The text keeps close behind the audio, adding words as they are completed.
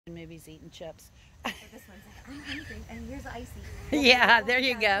Movies eating chips. This one's like, I'm hungry, and here's the icy. Yeah, there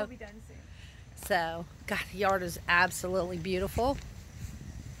you go. We'll be done soon. So, God, the yard is absolutely beautiful.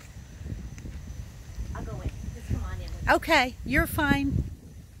 I'll go in. Just come on in. Okay, you're fine.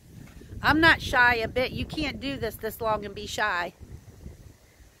 I'm not shy a bit. You can't do this long and be shy.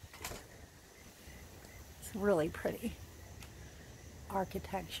 It's really pretty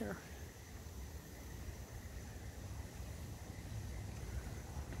architecture.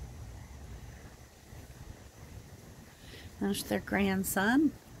 There's their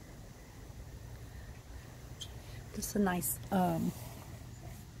grandson. Just a nice,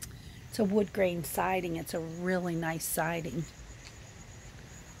 it's a wood grain siding. It's a really nice siding.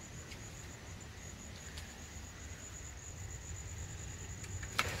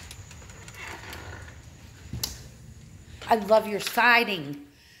 I love your siding.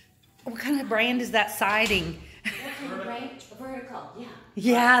 What kind of brand is that siding? What kind of brand? Vertical, yeah.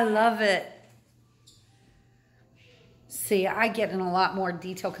 Yeah, I love it. See, I get in a lot more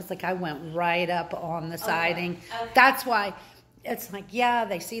detail because, like, I went right up on the siding. Okay. That's why it's like, yeah,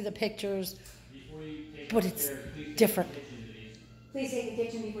 they see the pictures, but it's different. Please take the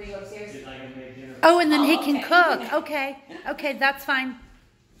kitchen before you go upstairs. Oh, and then he can cook. Okay, okay, that's fine.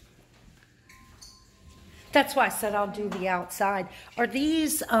 That's why I said I'll do the outside. Are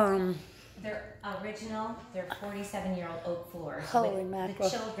these, They're original. They're 47-year-old oak floors. Holy mackerel.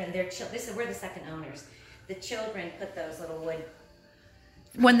 The children, we're the second owners. The children put those little wood.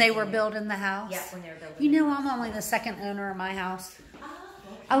 when they were building the house? Yeah, when they were building. You know, I'm only the second owner of my house. Oh,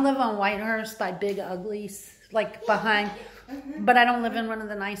 okay. I live on Whitehurst by Big Uglies, like behind. But I don't live in one of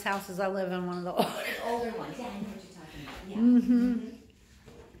the nice houses. I live in one of the older ones. Yeah, I know what you're talking about.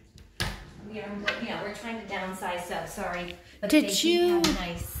 Yeah. We're trying to downsize, so sorry. But Did you? Have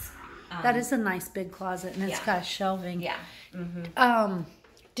nice, that is a nice big closet, and it's got shelving. Yeah.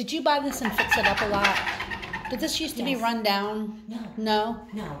 Did you buy this and fix it up a lot? Did this used to be run down? No.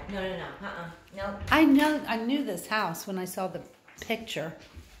 No? No. I knew this house when I saw the picture.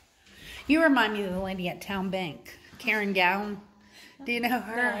 You remind me of the lady at Town Bank, Karen Gowan. Do you know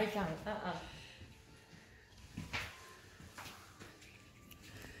her? No, I don't.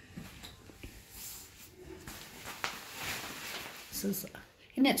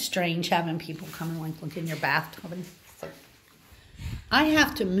 Isn't it strange having people come and like look in your bathtub? And I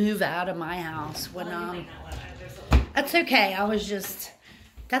have to move out of my house when that's okay. I was just.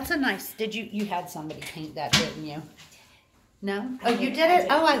 That's a nice. Did you had somebody paint that, didn't you? No. Oh, you did it.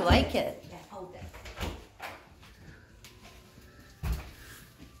 Oh, I like it.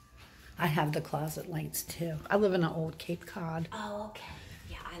 I have the closet lights too. I live in an old Cape Cod. Oh, okay.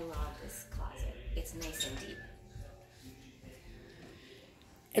 Yeah, I love this closet. It's nice and deep.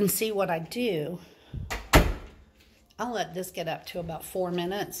 And see what I do. I'll let this get up to about 4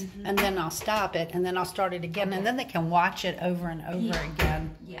 minutes, and then I'll stop it, and then I'll start it again, and then they can watch it over and over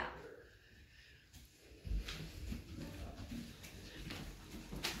again. Yeah.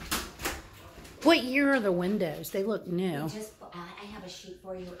 What year are the windows? They look new. I have a sheet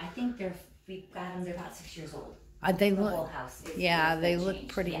for you. I think we've got them. They're about 6 years old. They the look. whole house. They look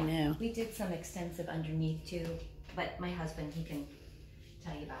pretty new. We did some extensive underneath too, but my husband, he can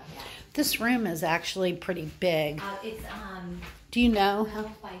tell you about that. This room is actually pretty big. It's Do you know?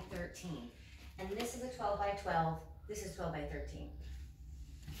 12 by 13, and this is a 12 by 12. This is 12 by 13.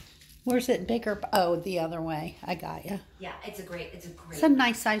 Where's it bigger? Oh, the other way. I got you. Yeah, it's a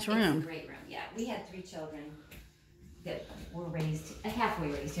nice size room. It's a great room. Yeah, we had 3 children that were raised halfway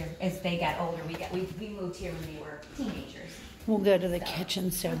raised here. As they got older, we moved here when they were teenagers. We'll go to the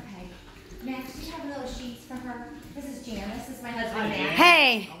kitchen soon. Okay. Max, do you have those sheets for her? This is Janice. This is my husband, Max.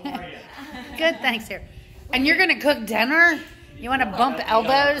 Hey. How are you? Good, thanks here. And you're gonna cook dinner? You want to bump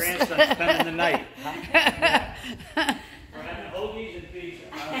elbows? Grandson spending the night. We're having hoagies and pizza.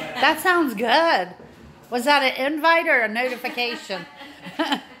 That sounds good. Was that an invite or a notification? You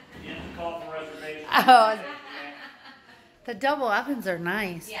have to call for reservations. Oh, the double ovens are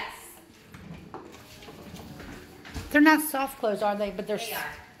nice. Yes. They're not soft close, are they? But they're. They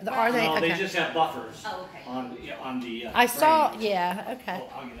are. Are they? No, Okay. they just have buffers. Oh, okay. On the. I saw. frame. Yeah. Okay. Oh,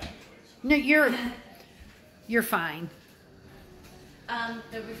 I'll get that No, anyways. you're fine.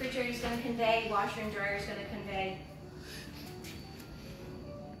 The refrigerator is going to convey. Washer and dryer is going to convey.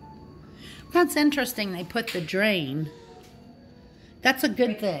 That's interesting. They put the drain. That's a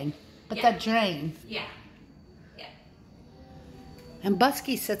good thing. But Yeah. that drain. Yeah. And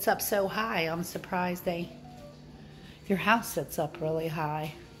Busky sits up so high. I'm surprised your house sits up really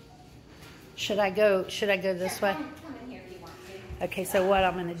high. Should I go this way? Come in here if you want to. Okay, so what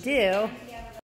I'm going to do